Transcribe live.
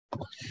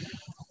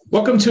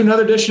Welcome to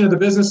another edition of the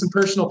Business and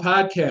Personal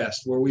Podcast,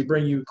 where we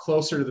bring you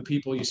closer to the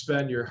people you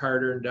spend your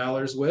hard earned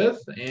dollars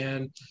with.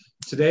 And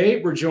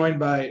today we're joined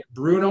by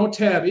Bruno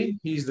Tabby.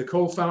 He's the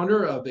co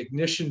founder of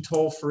Ignition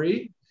Toll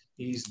Free.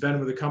 He's been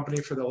with the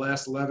company for the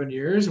last 11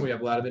 years, and we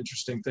have a lot of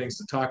interesting things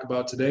to talk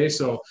about today.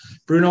 So,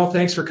 Bruno,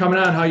 thanks for coming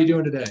on. How are you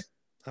doing today?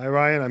 Hi,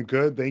 Ryan. I'm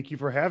good. Thank you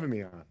for having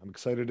me on. I'm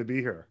excited to be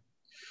here.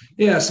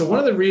 Yeah, so one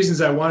of the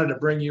reasons I wanted to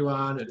bring you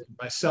on, and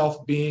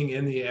myself being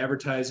in the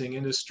advertising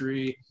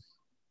industry,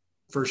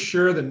 for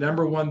sure the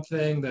number one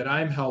thing that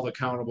I'm held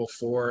accountable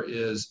for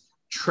is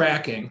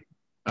tracking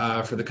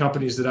for the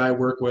companies that I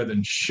work with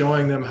and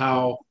showing them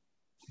how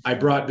I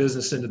brought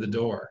business into the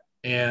door.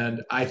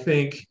 And I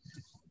think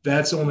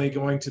that's only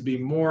going to be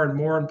more and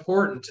more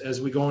important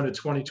as we go into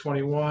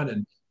 2021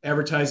 and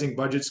advertising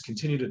budgets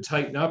continue to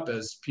tighten up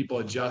as people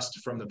adjust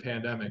from the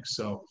pandemic.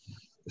 So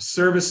the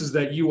services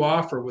that you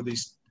offer with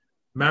these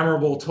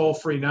memorable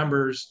toll-free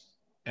numbers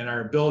and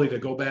our ability to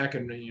go back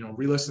and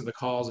re-listen to the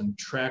calls and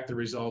track the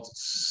results,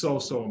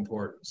 it's so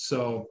important.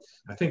 So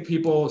I think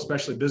people,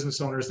 especially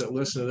business owners that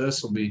listen to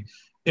this, will be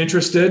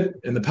interested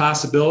in the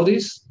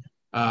possibilities.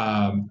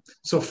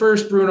 So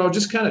first, Bruno,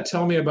 just kind of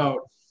tell me about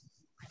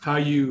how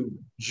you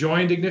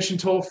joined Ignition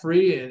Toll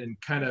Free and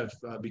kind of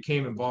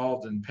became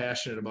involved and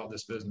passionate about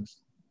this business.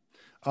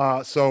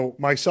 So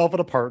myself and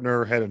a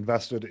partner had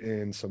invested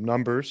in some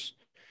numbers,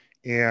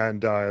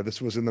 and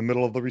this was in the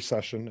middle of the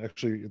recession,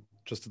 actually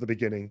just at the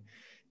beginning.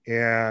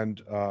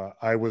 And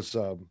I was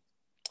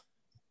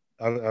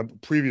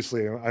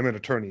previously, I'm an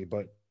attorney,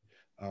 but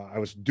I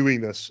was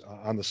doing this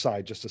on the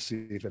side just to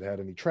see if it had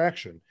any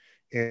traction.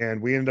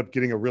 And we ended up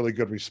getting a really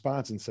good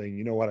response and saying,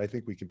 you know what, I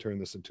think we can turn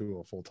this into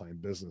a full-time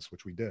business,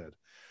 which we did.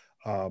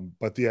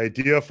 But the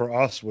idea for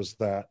us was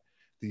that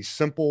these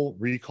simple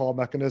recall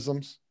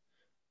mechanisms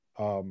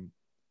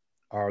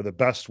are the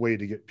best way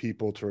to get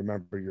people to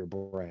remember your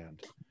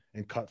brand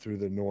and cut through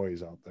the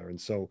noise out there.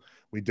 And so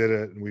we did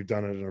it, and we've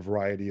done it in a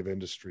variety of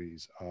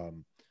industries.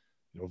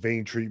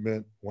 Vein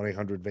treatment,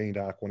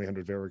 1-800-VEIN-DOC,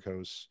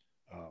 1-800-varicose,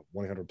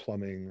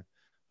 1-800-plumbing,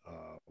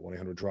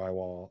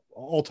 1-800-drywall,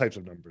 all types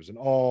of numbers in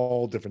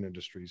all different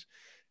industries.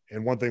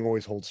 And one thing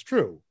always holds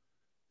true: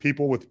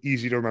 people with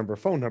easy to remember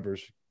phone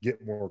numbers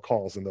get more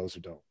calls than those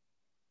who don't.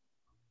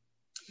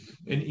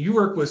 And you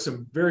work with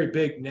some very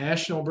big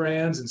national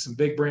brands and some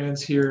big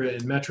brands here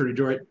in Metro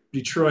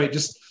Detroit.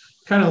 Just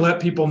kind of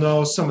let people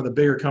know some of the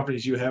bigger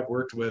companies you have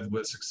worked with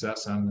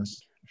success on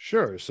this.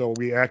 Sure. So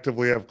we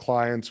actively have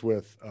clients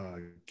with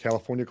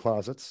California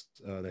Closets.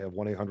 They have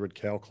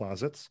 1-800-CAL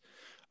Closets.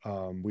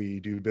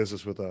 We do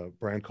business with a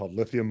brand called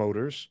Lithia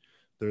Motors.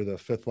 They're the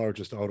fifth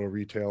largest auto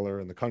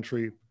retailer in the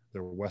country.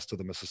 They're west of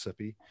the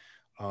Mississippi.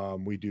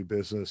 We do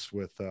business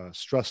with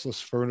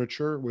Stressless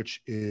Furniture,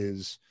 which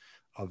is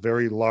a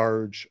very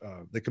large,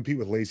 they compete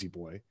with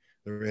La-Z-Boy.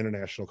 They're an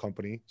international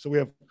company. So we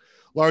have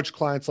large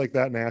clients like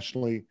that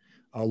nationally.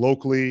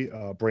 Locally,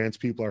 brands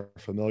people are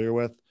familiar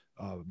with,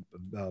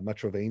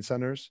 Metro Vein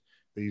Centers.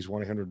 They use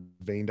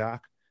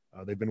 1-800-VEIN-DOC.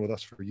 They've been with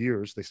us for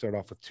years. They start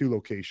off with 2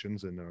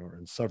 locations and are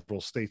in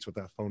several states with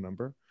that phone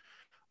number.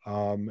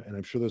 And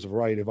I'm sure there's a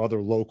variety of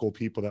other local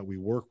people that we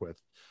work with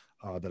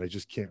that I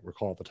just can't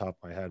recall off the top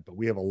of my head. But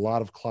we have a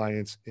lot of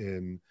clients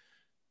in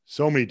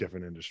so many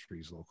different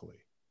industries locally.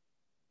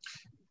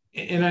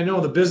 And I know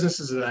the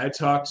businesses that I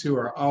talk to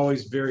are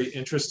always very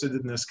interested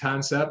in this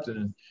concept,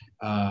 and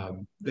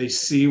they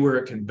see where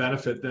it can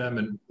benefit them.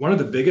 And one of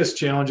the biggest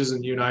challenges,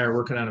 and you and I are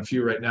working on a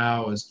few right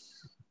now, is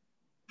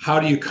how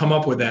do you come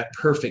up with that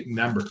perfect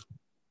number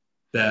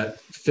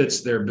that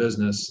fits their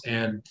business?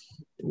 And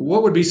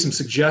what would be some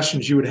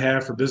suggestions you would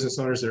have for business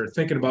owners that are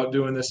thinking about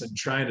doing this and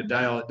trying to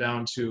dial it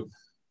down to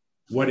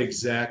what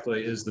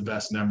exactly is the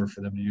best number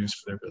for them to use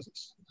for their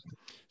business?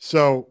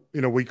 So,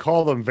 we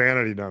call them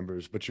vanity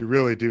numbers, but you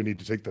really do need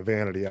to take the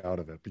vanity out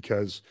of it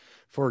because,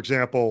 for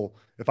example,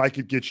 if I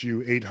could get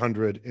you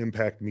 800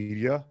 impact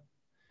media,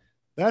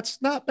 that's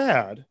not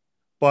bad,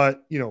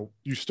 but, you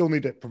still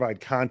need to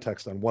provide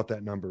context on what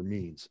that number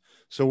means.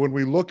 So when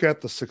we look at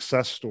the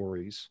success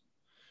stories,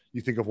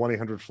 you think of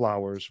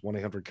 1-800-Flowers,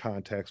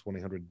 1-800-Contacts,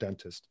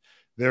 1-800-Dentist,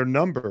 their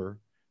number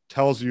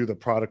tells you the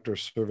product or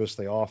service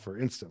they offer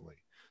instantly.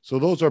 So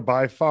those are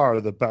by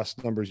far the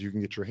best numbers you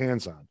can get your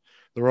hands on.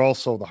 They're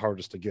also the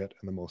hardest to get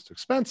and the most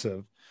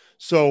expensive.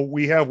 So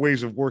we have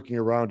ways of working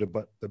around it.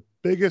 But the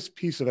biggest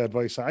piece of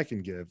advice I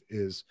can give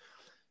is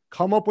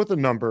come up with a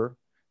number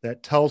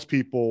that tells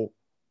people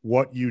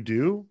what you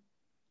do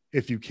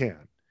if you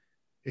can.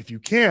 If you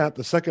can't,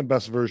 the second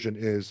best version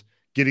is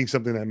getting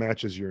something that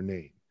matches your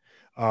name.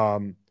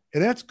 And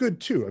that's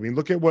good too. I mean,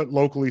 look at what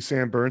locally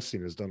Sam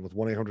Bernstein has done with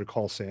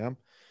 1-800-CALL-SAM,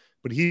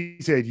 but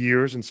he's had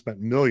years and spent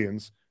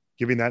millions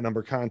giving that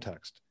number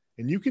context.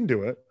 And you can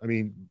do it. I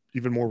mean,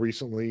 even more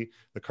recently,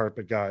 the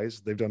carpet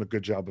guys, they've done a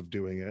good job of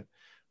doing it,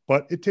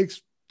 but it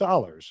takes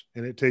dollars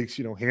and it takes,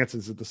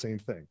 Hanson's did the same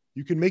thing.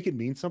 You can make it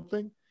mean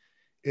something.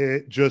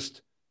 It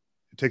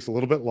takes a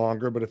little bit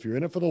longer, but if you're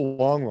in it for the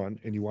long run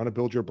and you want to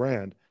build your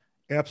brand,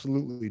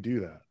 absolutely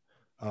do that.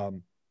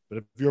 But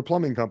if you're a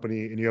plumbing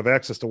company and you have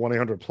access to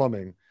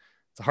 1-800-Plumbing,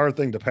 it's a hard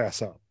thing to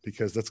pass up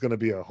because that's going to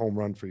be a home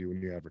run for you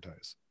when you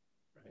advertise.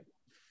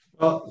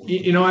 Well,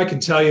 I can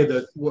tell you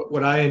that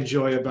what I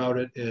enjoy about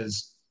it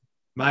is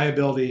my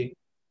ability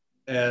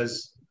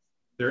as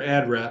their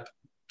ad rep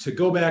to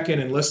go back in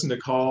and listen to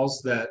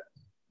calls that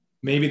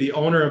maybe the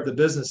owner of the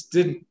business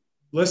didn't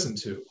listen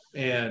to,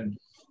 and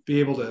be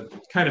able to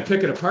kind of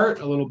pick it apart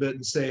a little bit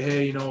and say,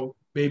 hey,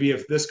 maybe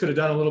if this could have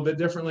done a little bit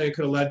differently, it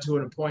could have led to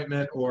an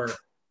appointment, or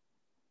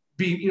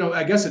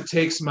I guess it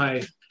takes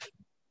my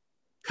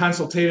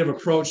consultative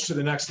approach to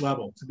the next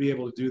level to be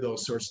able to do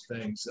those sorts of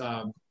things.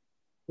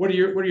 What are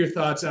your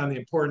thoughts on the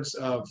importance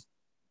of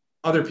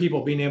other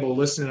people being able to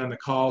listen on the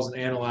calls and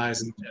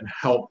analyze and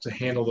help to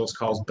handle those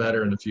calls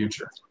better in the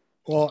future?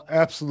 Well,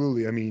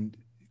 absolutely. I mean,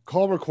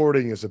 call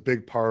recording is a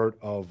big part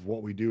of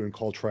what we do in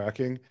call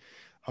tracking,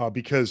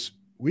 because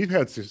we've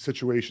had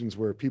situations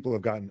where people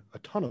have gotten a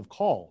ton of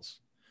calls,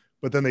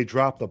 but then they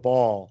drop the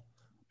ball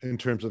in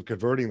terms of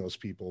converting those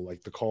people.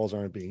 Like the calls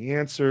aren't being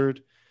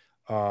answered,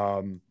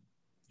 or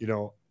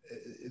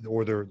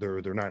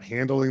they're not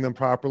handling them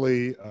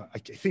properly. I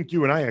think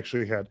you and I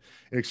actually had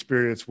an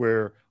experience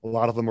where a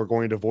lot of them were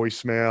going to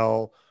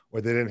voicemail, or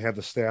they didn't have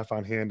the staff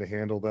on hand to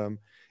handle them.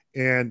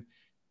 And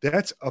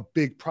that's a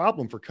big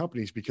problem for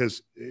companies,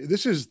 because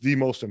this is the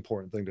most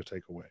important thing to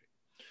take away.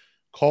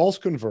 Calls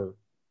convert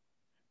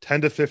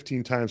 10 to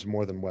 15 times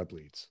more than web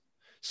leads.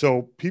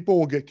 So people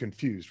will get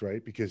confused,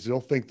 right? Because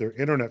they'll think their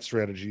internet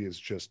strategy is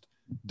just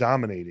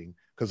dominating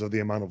because of the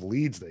amount of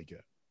leads they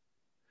get.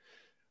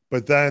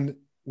 But then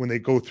when they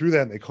go through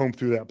that and they comb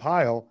through that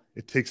pile,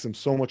 it takes them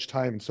so much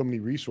time and so many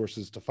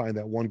resources to find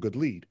that one good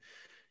lead.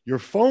 Your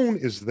phone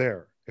is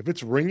there. If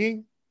it's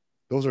ringing,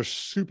 those are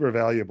super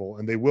valuable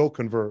and they will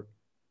convert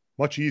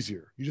much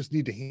easier. You just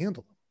need to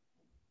handle them.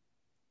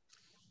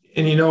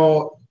 And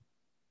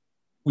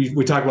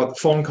we talk about the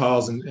phone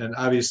calls, and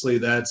obviously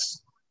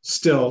that's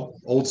still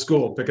old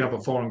school. Picking up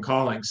a phone and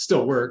calling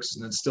still works,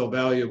 and it's still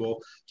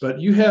valuable. But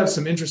you have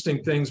some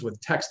interesting things with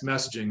text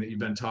messaging that you've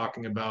been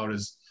talking about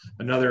as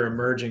another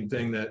emerging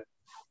thing that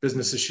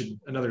businesses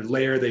another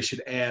layer they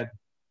should add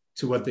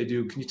to what they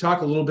do. Can you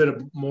talk a little bit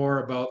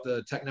more about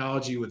the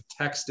technology with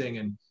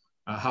texting and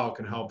how it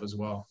can help as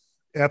well?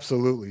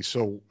 Absolutely.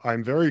 So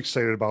I'm very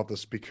excited about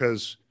this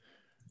because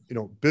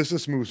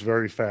business moves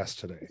very fast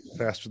today,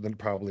 faster than it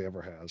probably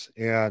ever has,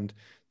 and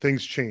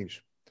things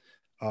change.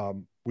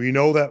 We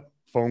know that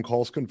phone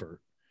calls convert,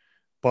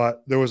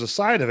 but there was a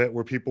side of it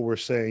where people were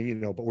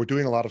saying, but we're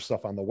doing a lot of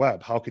stuff on the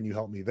web. How can you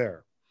help me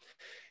there?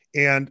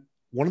 And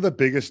one of the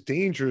biggest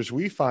dangers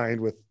we find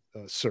with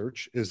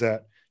search is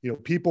that,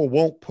 people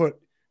won't put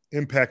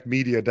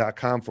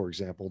impactmedia.com, for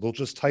example. They'll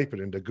just type it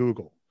into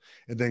Google,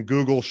 and then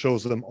Google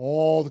shows them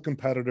all the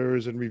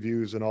competitors and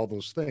reviews and all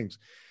those things.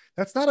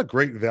 That's not a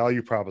great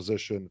value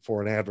proposition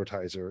for an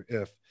advertiser.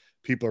 If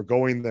people are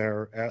going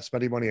there,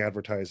 spending money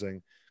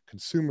advertising,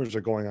 consumers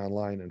are going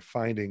online and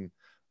finding,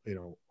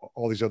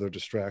 all these other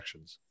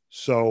distractions.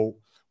 So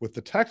with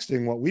the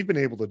texting, what we've been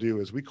able to do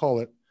is we call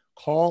it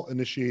call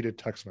initiated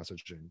text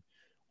messaging,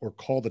 or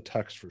call the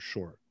text for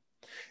short.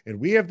 And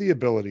we have the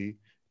ability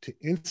to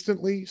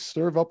instantly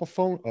serve up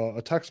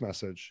a text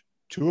message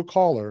to a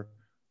caller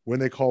when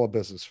they call a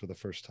business for the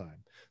first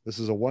time. This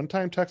is a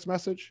one-time text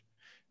message.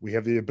 We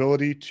have the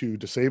ability to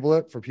disable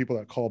it for people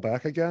that call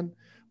back again.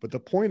 But the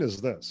point is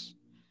this: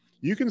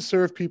 you can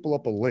serve people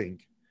up a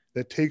link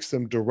that takes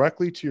them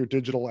directly to your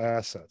digital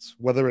assets,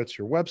 whether it's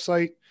your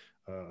website,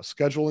 a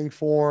scheduling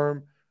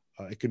form,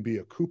 it can be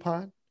a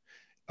coupon.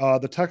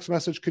 The text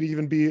message could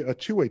even be a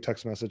two-way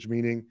text message,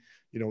 meaning,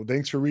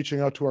 thanks for reaching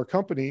out to our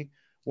company.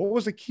 What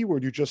was the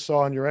keyword you just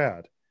saw in your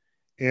ad?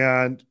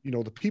 And,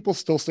 the people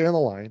still stay on the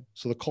line,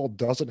 so the call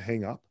doesn't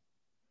hang up,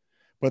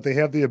 but they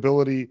have the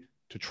ability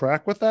to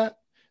track with that.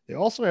 They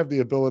also have the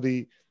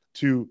ability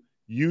to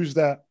use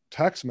that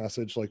text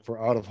message, like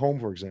for out of home,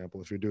 for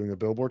example. If you're doing a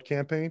billboard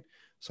campaign,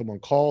 someone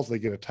calls, they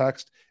get a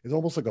text. It's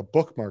almost like a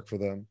bookmark for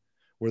them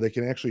where they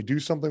can actually do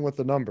something with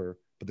the number,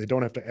 but they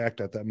don't have to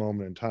act at that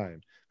moment in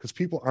time, because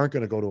people aren't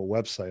going to go to a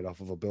website off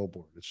of a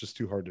billboard. It's just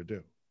too hard to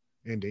do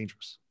and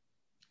dangerous.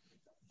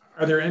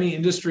 Are there any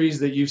industries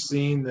that you've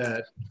seen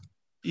that,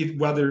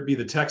 whether it be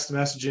the text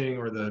messaging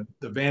or the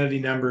vanity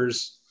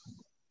numbers,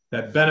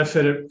 that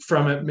benefited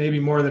from it maybe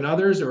more than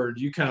others? Or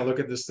do you kind of look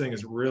at this thing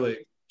as really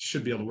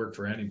should be able to work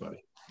for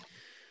anybody?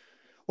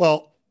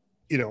 Well,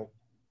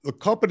 the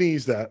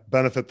companies that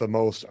benefit the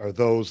most are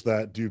those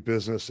that do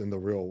business in the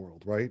real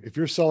world, right? If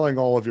you're selling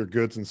all of your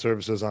goods and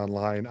services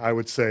online, I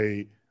would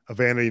say a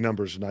vanity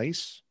number is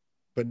nice,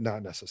 but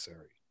not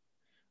necessary.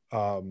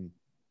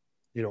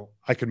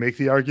 I could make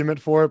the argument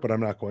for it, but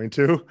I'm not going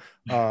to,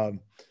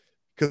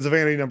 because the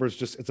vanity number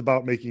is it's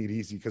about making it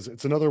easy, because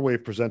it's another way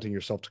of presenting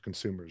yourself to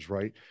consumers,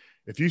 right?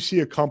 If you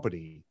see a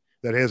company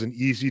that has an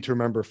easy to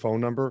remember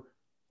phone number,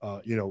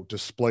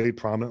 displayed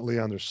prominently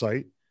on their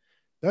site,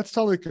 that's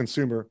telling the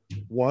consumer,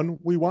 one,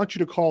 we want you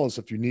to call us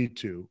if you need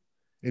to.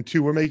 And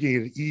two, we're making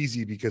it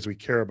easy because we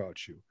care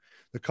about you.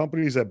 The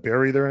companies that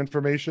bury their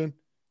information,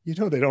 they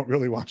don't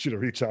really want you to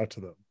reach out to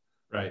them.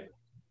 Right.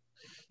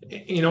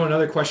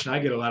 Another question I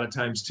get a lot of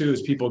times too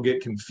is people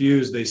get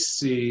confused.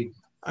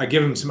 I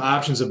give them some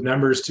options of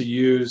numbers to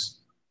use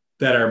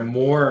that are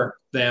more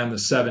than the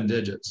 7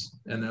 digits.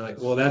 And they're like,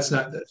 well, that's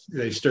not,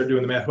 they start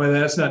doing the math. Well,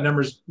 that's not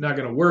numbers, not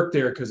going to work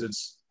there because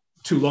it's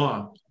too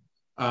long.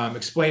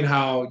 Explain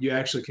how you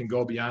actually can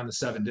go beyond the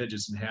 7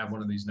 digits and have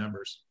one of these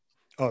numbers.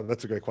 Oh,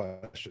 that's a great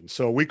question.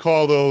 So we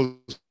call those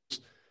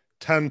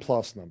 10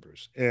 plus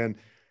numbers. And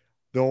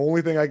the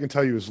only thing I can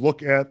tell you is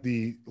look at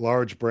the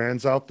large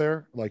brands out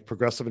there, like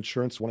Progressive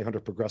Insurance,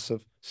 1-800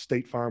 Progressive,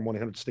 State Farm,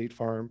 1-800 State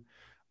Farm.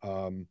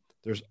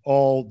 There's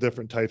all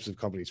different types of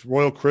companies.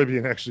 Royal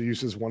Caribbean actually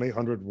uses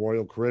 1-800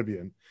 Royal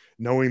Caribbean,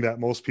 knowing that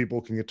most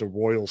people can get to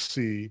Royal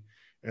C,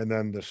 and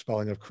then the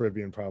spelling of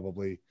Caribbean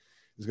probably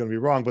is going to be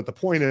wrong. But the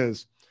point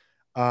is,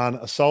 on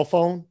a cell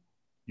phone,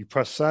 you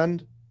press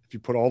send. If you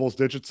put all those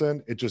digits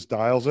in, it just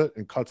dials it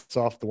and cuts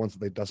off the ones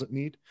that it doesn't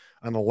need.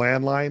 On a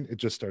landline, it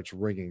just starts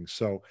ringing.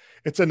 So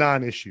it's a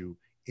non-issue.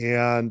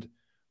 And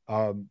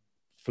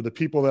for the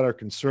people that are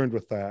concerned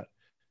with that,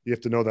 you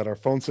have to know that our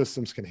phone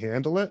systems can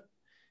handle it.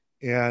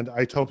 And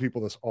I tell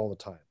people this all the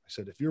time. I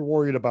said, if you're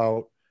worried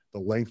about the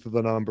length of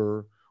the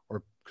number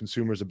or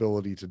consumers'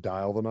 ability to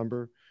dial the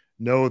number,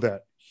 know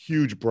that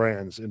huge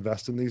brands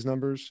invest in these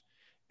numbers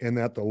and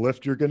that the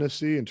lift you're going to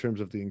see in terms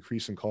of the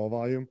increase in call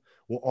volume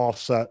will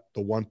offset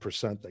the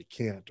 1% that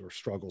can't or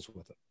struggles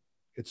with it.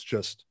 It's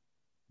just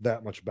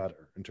that much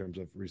better in terms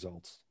of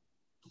results.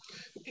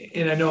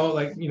 And I know,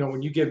 like,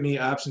 when you give me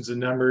options of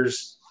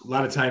numbers, a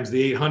lot of times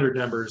the 800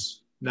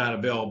 numbers not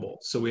available.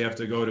 So we have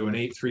to go to an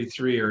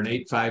 833 or an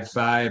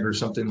 855 or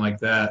something like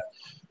that.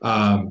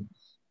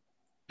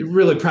 It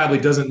really probably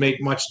doesn't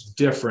make much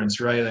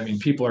difference, right? I mean,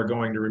 people are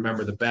going to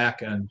remember the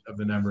back end of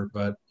the number,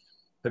 but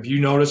have you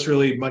noticed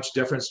really much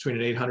difference between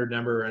an 800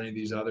 number or any of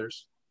these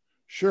others?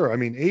 Sure. I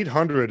mean,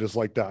 800 is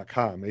like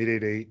 .com,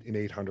 888 and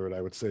 800,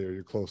 I would say, are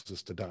your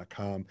closest to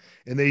 .com.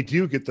 And they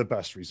do get the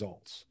best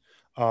results.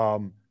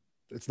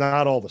 It's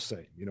not all the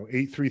same.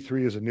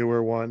 833 is a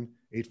newer one.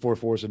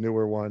 844 is a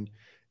newer one.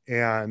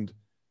 And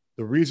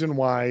the reason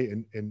why,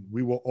 and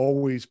we will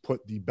always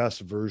put the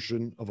best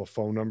version of a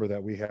phone number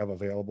that we have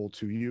available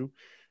to you.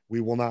 We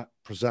will not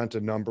present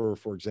a number,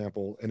 for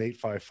example, an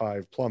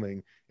 855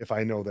 plumbing, if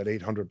I know that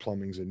 800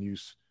 plumbing is in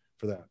use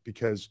for that,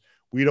 because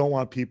we don't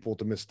want people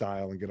to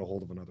misdial and get a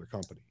hold of another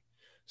company.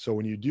 So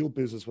when you deal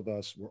business with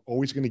us, we're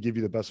always going to give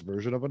you the best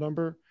version of a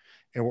number,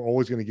 and we're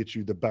always going to get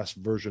you the best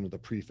version of the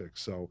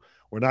prefix. So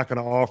we're not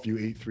going to offer you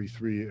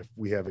 833 if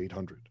we have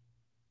 800.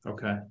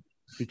 Okay.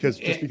 Because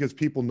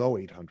people know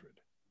 800.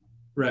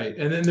 Right.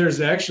 And then there's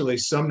actually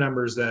some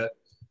numbers that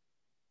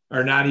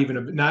are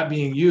not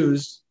being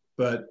used,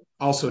 but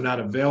also not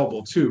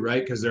available too,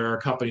 right? Because there are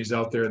companies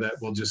out there that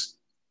will just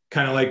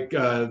kind of like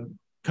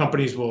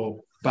companies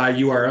will buy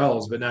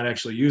URLs, but not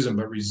actually use them,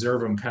 but reserve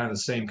them. Kind of the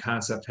same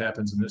concept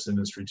happens in this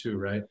industry too,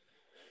 right?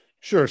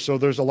 Sure. So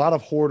there's a lot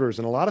of hoarders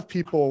and a lot of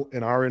people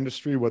in our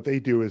industry. What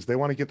they do is they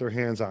want to get their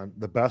hands on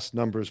the best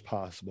numbers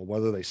possible,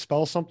 whether they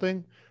spell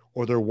something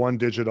or they're one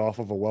digit off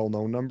of a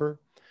well-known number,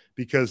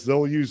 because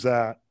they'll use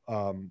that.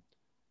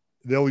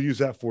 They'll use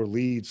that for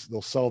leads.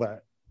 They'll sell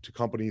that to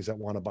companies that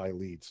want to buy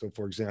leads. So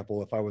for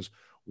example, if I was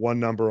one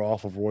number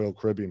off of Royal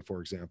Caribbean, for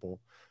example,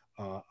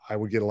 I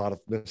would get a lot of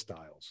missed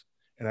dials,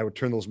 and I would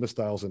turn those missed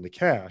dials into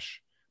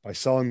cash by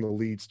selling the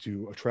leads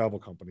to a travel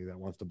company that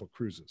wants to book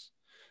cruises.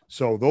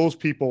 So those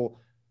people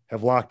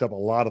have locked up a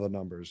lot of the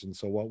numbers. And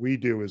so what we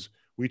do is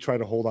we try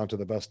to hold on to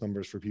the best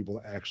numbers for people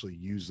to actually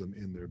use them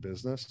in their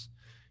business.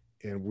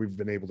 And we've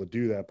been able to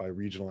do that by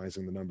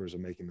regionalizing the numbers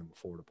and making them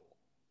affordable.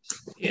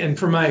 And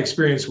from my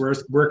experience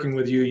working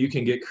with you, you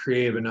can get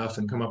creative enough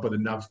and come up with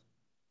enough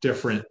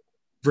different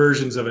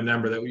versions of a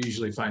number that we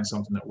usually find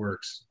something that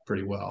works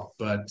pretty well.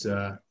 But,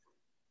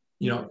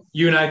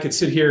 you and I could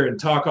sit here and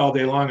talk all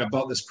day long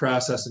about this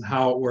process and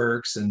how it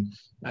works. And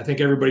I think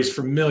everybody's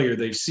familiar.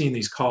 They've seen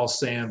these call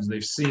SAMs,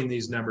 they've seen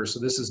these numbers. So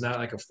this is not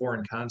like a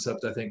foreign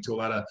concept, I think, to a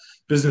lot of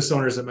business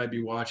owners that might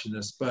be watching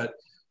this. But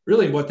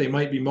really what they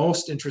might be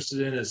most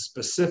interested in is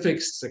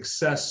specific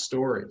success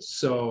stories.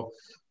 So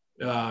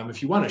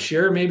if you want to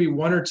share maybe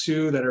one or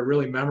two that are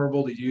really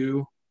memorable to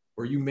you,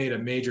 where you made a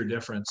major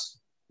difference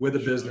with a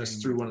business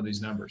through one of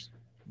these numbers.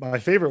 My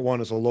favorite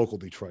one is a local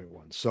Detroit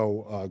one.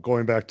 So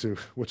going back to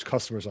which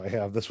customers I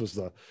have, this was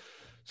the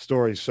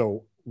story.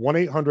 So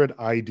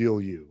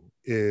 1-800-IDEAL-U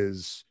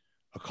is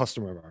a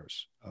customer of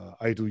ours,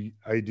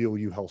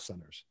 IDEAL-U Health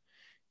Centers.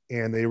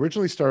 And they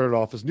originally started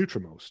off as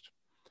Nutrimost.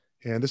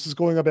 And this is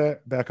going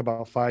back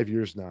about 5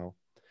 years now.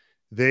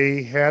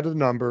 They had a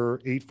number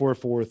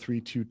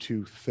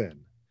 844-322-THIN.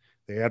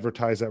 They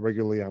advertised that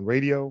regularly on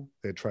radio.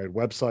 They had tried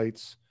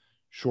websites,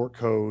 short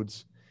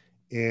codes,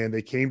 and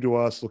they came to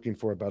us looking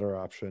for a better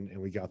option,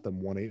 and we got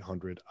them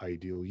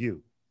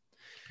 1-800-IDEAL-U.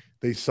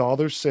 They saw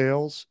their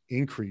sales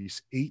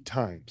increase 8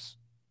 times,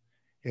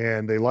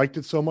 and they liked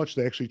it so much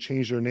they actually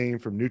changed their name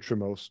from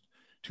Nutrimost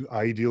to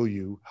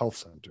IDEAL-U Health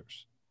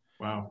Centers.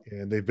 Wow.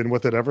 And they've been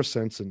with it ever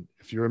since. And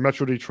if you're in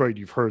Metro Detroit,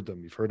 you've heard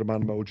them. You've heard them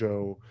on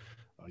Mojo.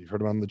 You've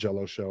heard them on the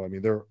Jello Show. I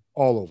mean, they're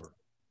all over,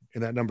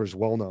 and that number is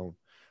well known.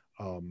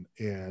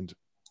 And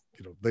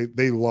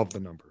they love the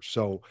numbers.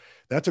 So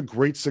that's a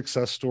great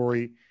success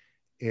story.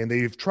 And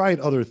they've tried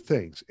other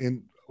things.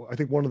 And I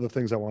think one of the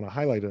things I want to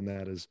highlight in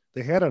that is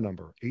they had a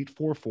number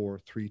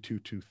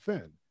 844-322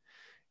 thin.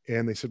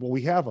 And they said, well,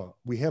 we have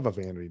a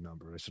vanity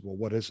number. And I said, well,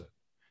 what is it?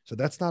 So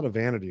that's not a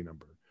vanity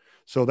number.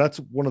 So that's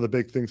one of the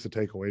big things to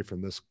take away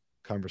from this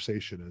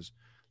conversation is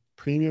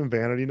premium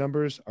vanity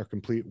numbers are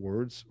complete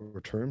words or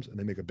terms, and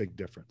they make a big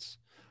difference.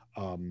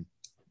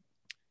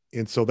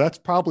 And so that's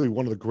probably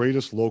one of the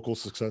greatest local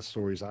success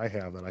stories I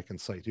have that I can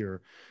cite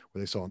here, where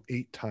they saw an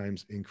 8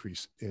 times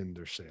increase in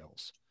their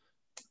sales.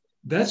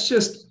 That's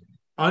just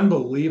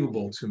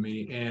unbelievable to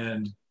me.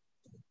 And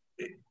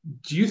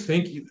do you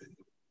think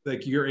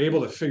you're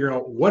able to figure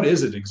out what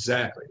is it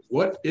exactly?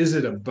 What is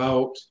it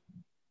about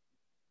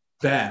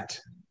that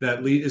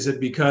lead? Is it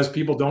because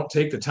people don't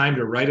take the time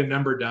to write a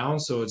number down?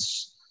 So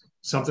it's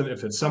something,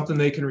 if it's something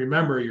they can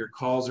remember, your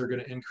calls are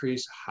going to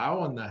increase.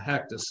 How in the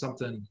heck does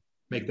something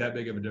make that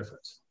big of a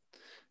difference?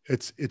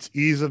 It's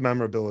ease of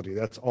memorability.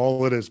 That's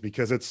all it is,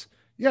 because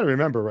you got to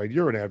remember, right?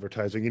 You're in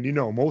advertising,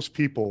 and most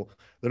people,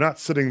 they're not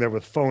sitting there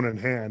with phone in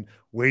hand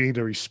waiting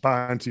to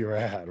respond to your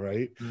ad,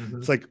 right? Mm-hmm.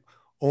 It's like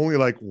only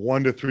like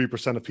 1 to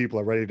 3% of people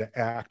are ready to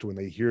act when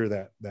they hear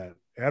that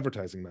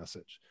advertising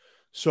message.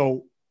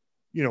 So,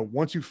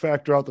 once you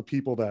factor out the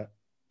people that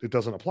it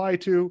doesn't apply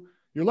to,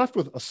 you're left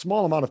with a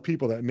small amount of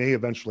people that may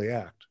eventually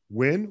act.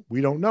 When?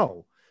 We don't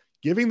know.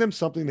 Giving them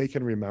something they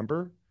can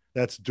remember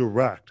that's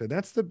direct. And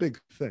that's the big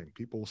thing.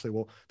 People will say,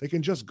 well, they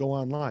can just go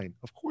online.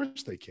 Of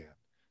course they can.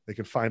 They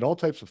can find all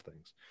types of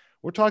things.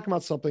 We're talking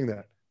about something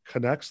that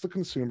connects the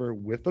consumer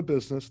with a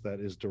business that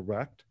is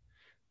direct.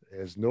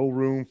 There's no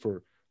room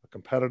for a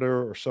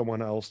competitor or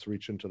someone else to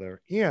reach into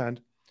there.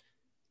 And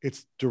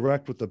it's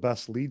direct with the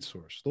best lead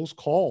source. Those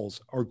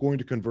calls are going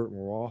to convert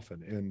more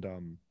often.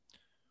 And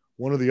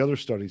one of the other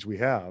studies we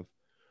have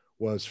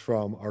was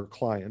from our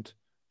client.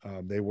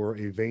 They were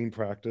a vein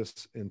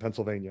practice in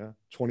Pennsylvania,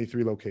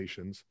 23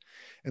 locations.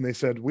 And they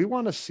said, we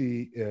want to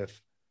see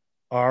if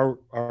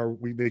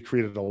they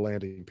created a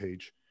landing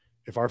page,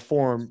 if our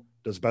form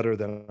does better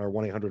than our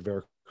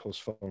 1-800-varicose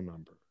phone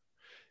number.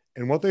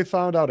 And what they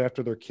found out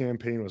after their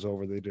campaign was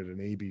over, they did an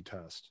A/B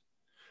test,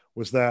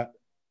 was that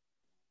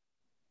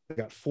they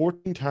got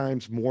 14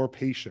 times more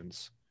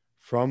patients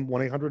from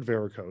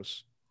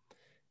 1-800-varicose.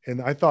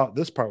 And I thought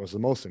this part was the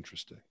most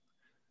interesting.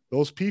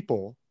 Those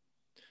people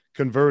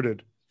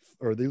converted,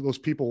 those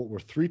people were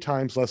 3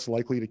 times less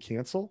likely to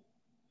cancel,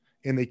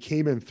 and they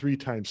came in 3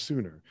 times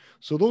sooner.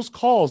 So those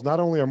calls not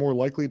only are more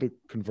likely to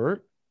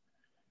convert,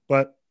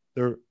 but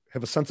they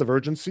have a sense of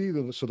urgency.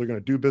 So they're going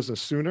to do business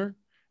sooner,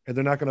 and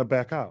they're not going to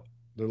back out.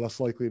 They're less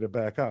likely to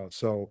back out.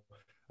 So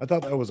I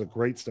thought that was a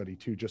great study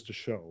too, just to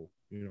show,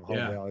 how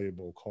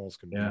valuable calls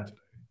can be today.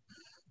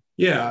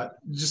 Yeah,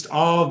 just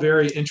all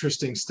very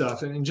interesting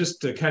stuff. And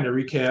just to kind of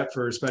recap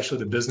for especially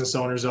the business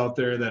owners out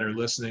there that are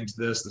listening to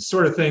this, the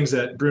sort of things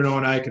that Bruno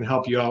and I can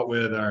help you out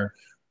with are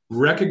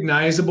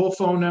recognizable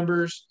phone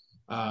numbers.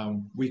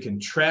 We can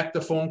track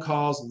the phone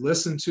calls,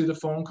 listen to the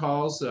phone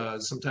calls.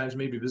 Sometimes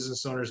maybe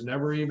business owners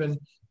never even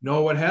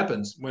know what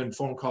happens when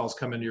phone calls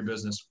come into your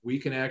business. We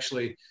can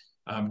actually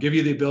give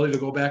you the ability to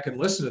go back and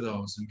listen to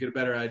those and get a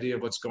better idea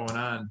of what's going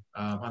on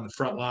the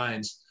front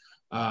lines.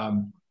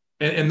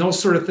 And those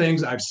sort of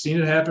things, I've seen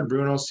it happen.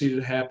 Bruno's seen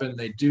it happen.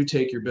 They do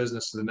take your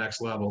business to the next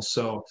level.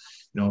 So,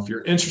 if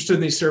you're interested in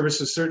these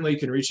services, certainly you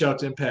can reach out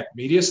to Impact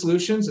Media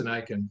Solutions, and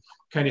I can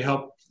kind of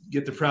help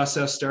get the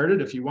process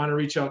started. If you want to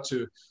reach out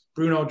to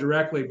Bruno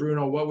directly,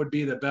 Bruno, what would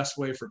be the best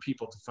way for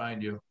people to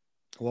find you?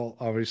 Well,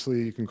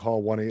 obviously you can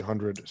call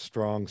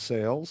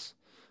 1-800-STRONG-SALES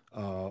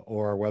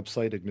or our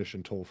website,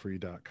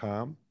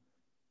 ignitiontollfree.com.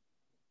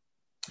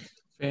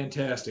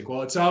 Fantastic.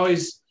 Well, it's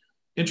always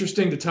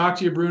interesting to talk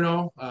to you,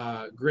 Bruno.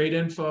 Great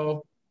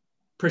info.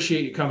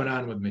 Appreciate you coming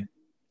on with me.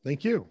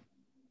 Thank you.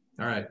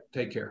 All right.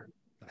 Take care.